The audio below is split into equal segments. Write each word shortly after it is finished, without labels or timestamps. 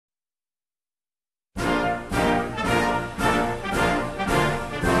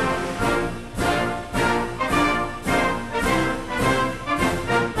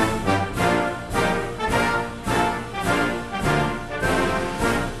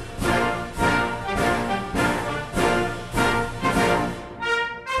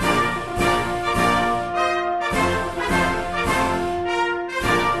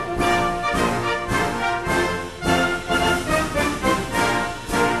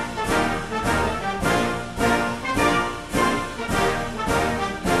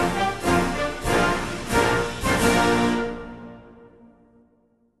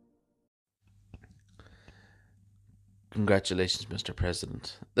Congratulations, Mr.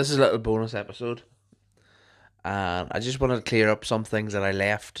 President. This is a little bonus episode, and I just wanted to clear up some things that I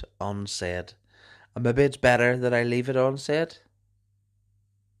left unsaid. And maybe it's better that I leave it unsaid,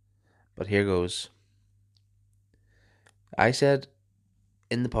 but here goes. I said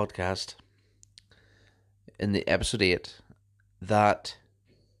in the podcast, in the episode 8, that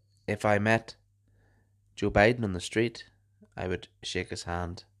if I met Joe Biden on the street, I would shake his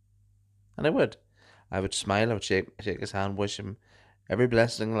hand. And I would. I would smile, I would shake his hand, wish him every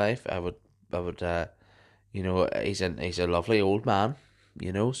blessing in life. I would, he's a lovely old man,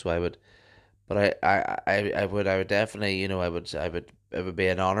 so I would, but I would definitely, it would be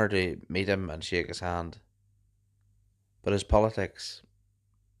an honour to meet him and shake his hand. But his politics,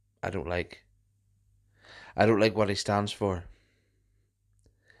 I don't like. I don't like what he stands for.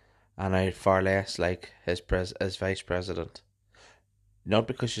 And I far less like his vice president. Not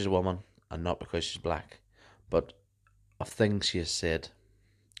because she's a woman, and not because she's black, but of things she has said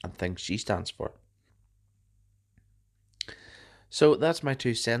and things she stands for. So that's my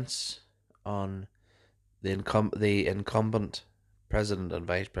 2 cents on the incumbent president and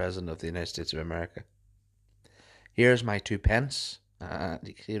vice president of the United States of America. Here's my 2 pence.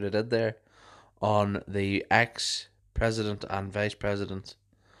 You see what I did there? On the ex-president and vice president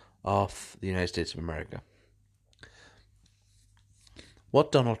of the United States of America.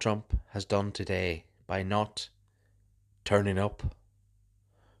 What Donald Trump has done today by not turning up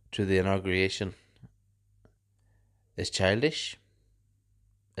to the inauguration is childish.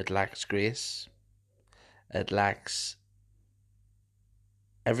 It lacks grace. It lacks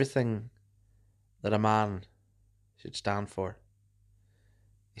everything that a man should stand for.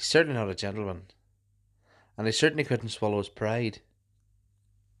 He's certainly not a gentleman, and he certainly couldn't swallow his pride.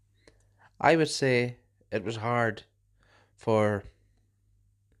 I would say it was hard for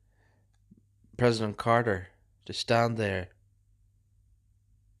President Carter to stand there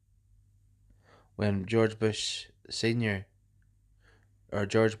when George Bush Sr. or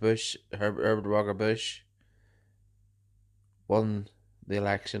George Bush, Herbert Walker Bush, won the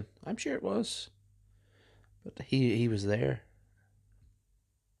election. I'm sure it was. But he was there.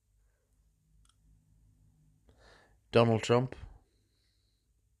 Donald Trump,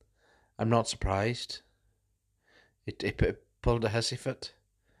 I'm not surprised. He pulled a hissy fit.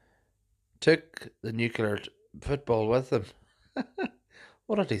 Took the nuclear football with him.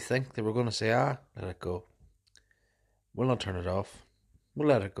 What did he think? They were going to say, let it go. We'll not turn it off. We'll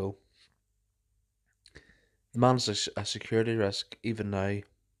let it go. The man's a security risk even now. And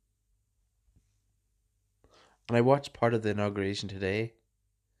I watched part of the inauguration today,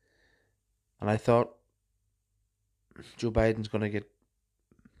 and I thought, Joe Biden's going to get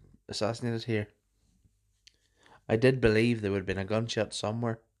assassinated here. I did believe there would have been a gunshot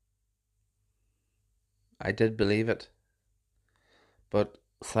somewhere. I did believe it. But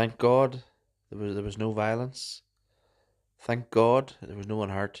thank God there was no violence. Thank God there was no one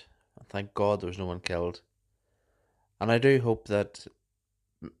hurt. And thank God there was no one killed. And I do hope that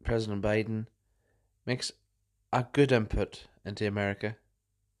President Biden makes a good input into America.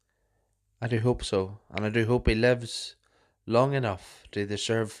 I do hope so. And I do hope he lives long enough to either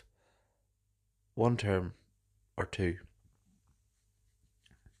serve 1 term or 2.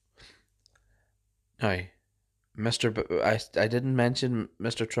 Now, I didn't mention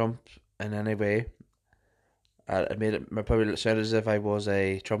Mr. Trump in any way. I made it probably sound as if I was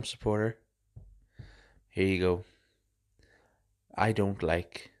a Trump supporter. Here you go. I don't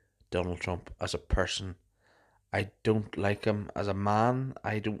like Donald Trump as a person. I don't like him as a man.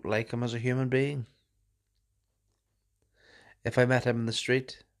 I don't like him as a human being. If I met him in the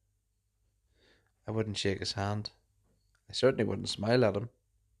street, I wouldn't shake his hand. I certainly wouldn't smile at him.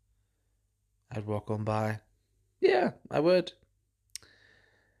 I'd walk on by. Yeah, I would.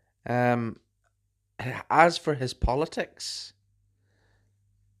 As for his politics,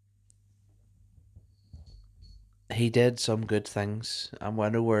 he did some good things. And I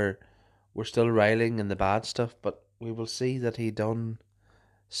know we're still riling in the bad stuff, but we will see that he done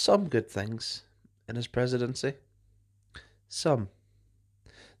some good things in his presidency. Some.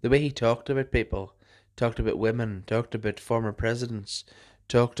 The way he talked about people, talked about women, talked about former presidents,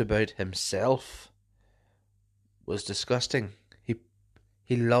 talked about himself was disgusting.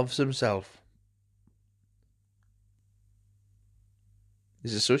 He loves himself.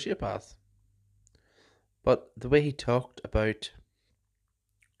 He's a sociopath. But the way he talked about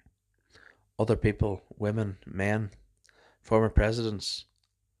other people, women, men, former presidents,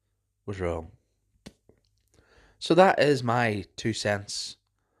 was wrong. So that is my 2 cents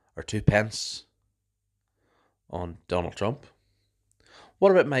or 2 pence on Donald Trump.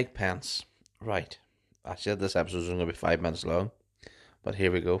 What about Mike Pence? Right. I said this episode was going to be 5 minutes long, but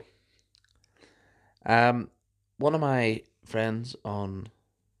here we go. One of my friends on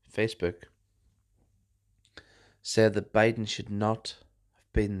Facebook said that Biden should not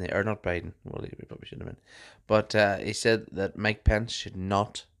have been there, or not Biden. Well, he probably shouldn't have been, but he said that Mike Pence should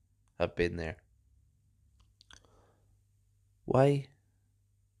not have been there. Why?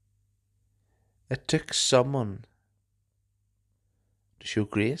 It took someone to show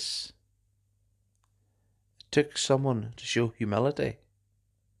grace. It took someone to show humility.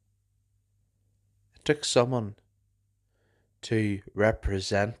 It took someone to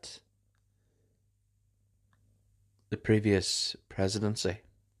represent the previous presidency.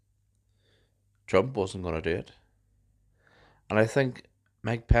 Trump wasn't going to do it. And I think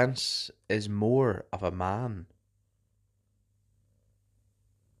Mike Pence is more of a man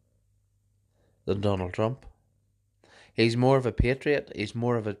than Donald Trump. He's more of a patriot. He's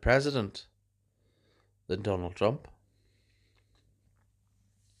more of a president than Donald Trump.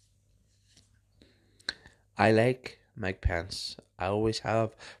 I like Mike Pence. I always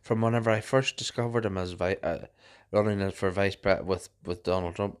have. From whenever I first discovered him as running for vice president with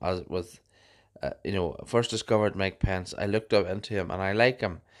Donald Trump, first discovered Mike Pence. I looked up into him and I like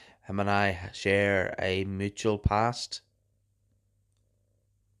him. Him and I share a mutual past.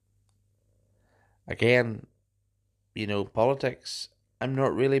 Again, politics I'm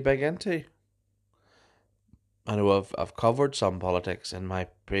not really big into. I know I've covered some politics in my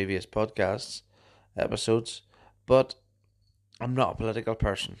previous podcasts episodes, but I'm not a political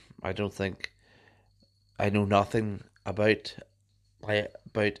person. I don't think I know nothing about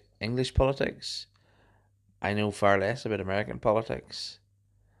English politics. I know far less about American politics,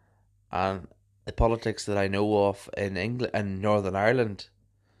 and the politics that I know of in England and Northern Ireland,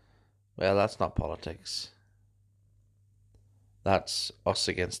 well, that's not politics. That's us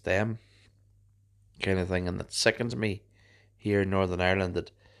against them kind of thing, and that sickens me here in Northern Ireland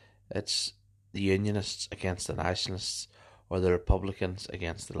that it's the Unionists against the Nationalists or the Republicans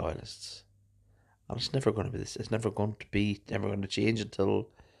against the Loyalists. And it's never going to be this. It's never going to change until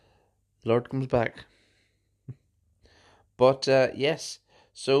the Lord comes back. But yes,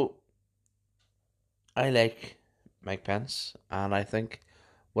 so I like Mike Pence, and I think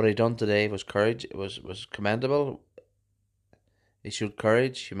what he done today was courage. It was commendable. He showed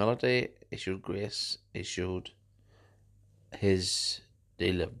courage, humility. He showed grace. He showed his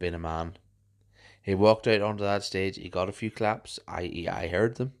deal of being a man. He walked out onto that stage. He got a few claps. I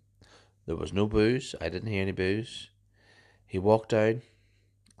heard them. There was no boos. I didn't hear any boos. He walked down,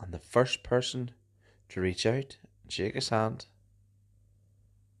 and the first person to reach out and shake his hand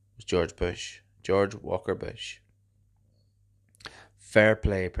was George Walker Bush. Fair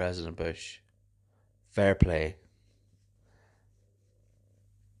play, President Bush. Fair play.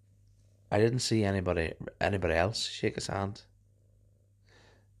 I didn't see anybody else shake his hand.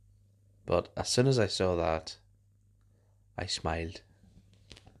 But as soon as I saw that, I smiled.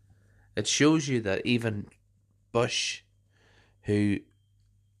 It shows you that even Bush, who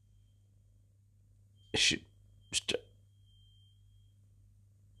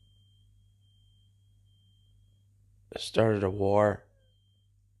started a war,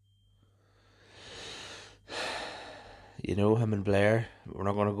 him and Blair, we're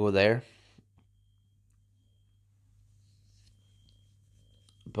not going to go there.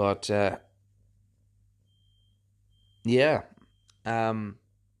 But, yeah,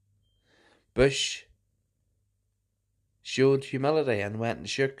 Bush showed humility and went and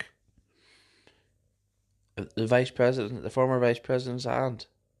shook the former vice president's hand.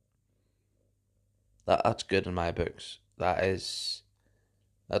 That's good in my books. That's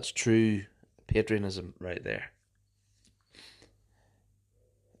true patriotism right there.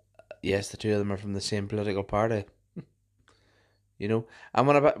 Yes, the two of them are from the same political party. And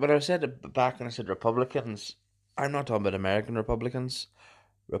when I said back and I said Republicans, I'm not talking about American Republicans.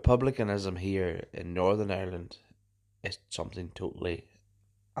 Republicanism here in Northern Ireland is something totally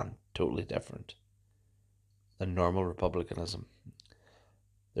different than normal Republicanism.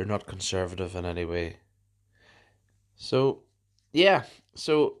 They're not conservative in any way. So, yeah.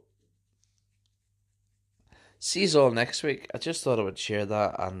 So, see you all next week. I just thought I would share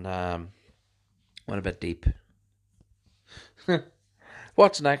that and went a bit deep.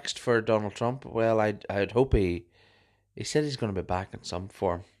 What's next for Donald Trump? Well, I'd hope he said he's going to be back in some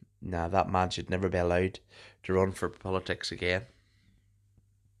form. Now, that man should never be allowed to run for politics again.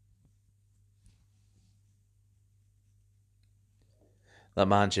 That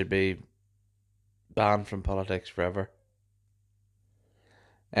man should be banned from politics forever.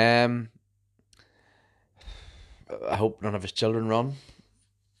 I hope none of his children run.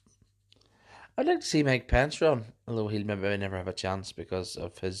 I'd like to see Mike Pence run, although he'll maybe never have a chance because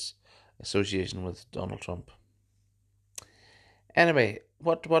of his association with Donald Trump. Anyway,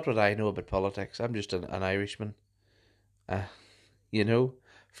 what would I know about politics? I'm just an Irishman. Uh, you know,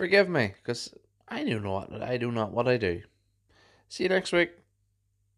 forgive me, because I do not what I do. See you next week.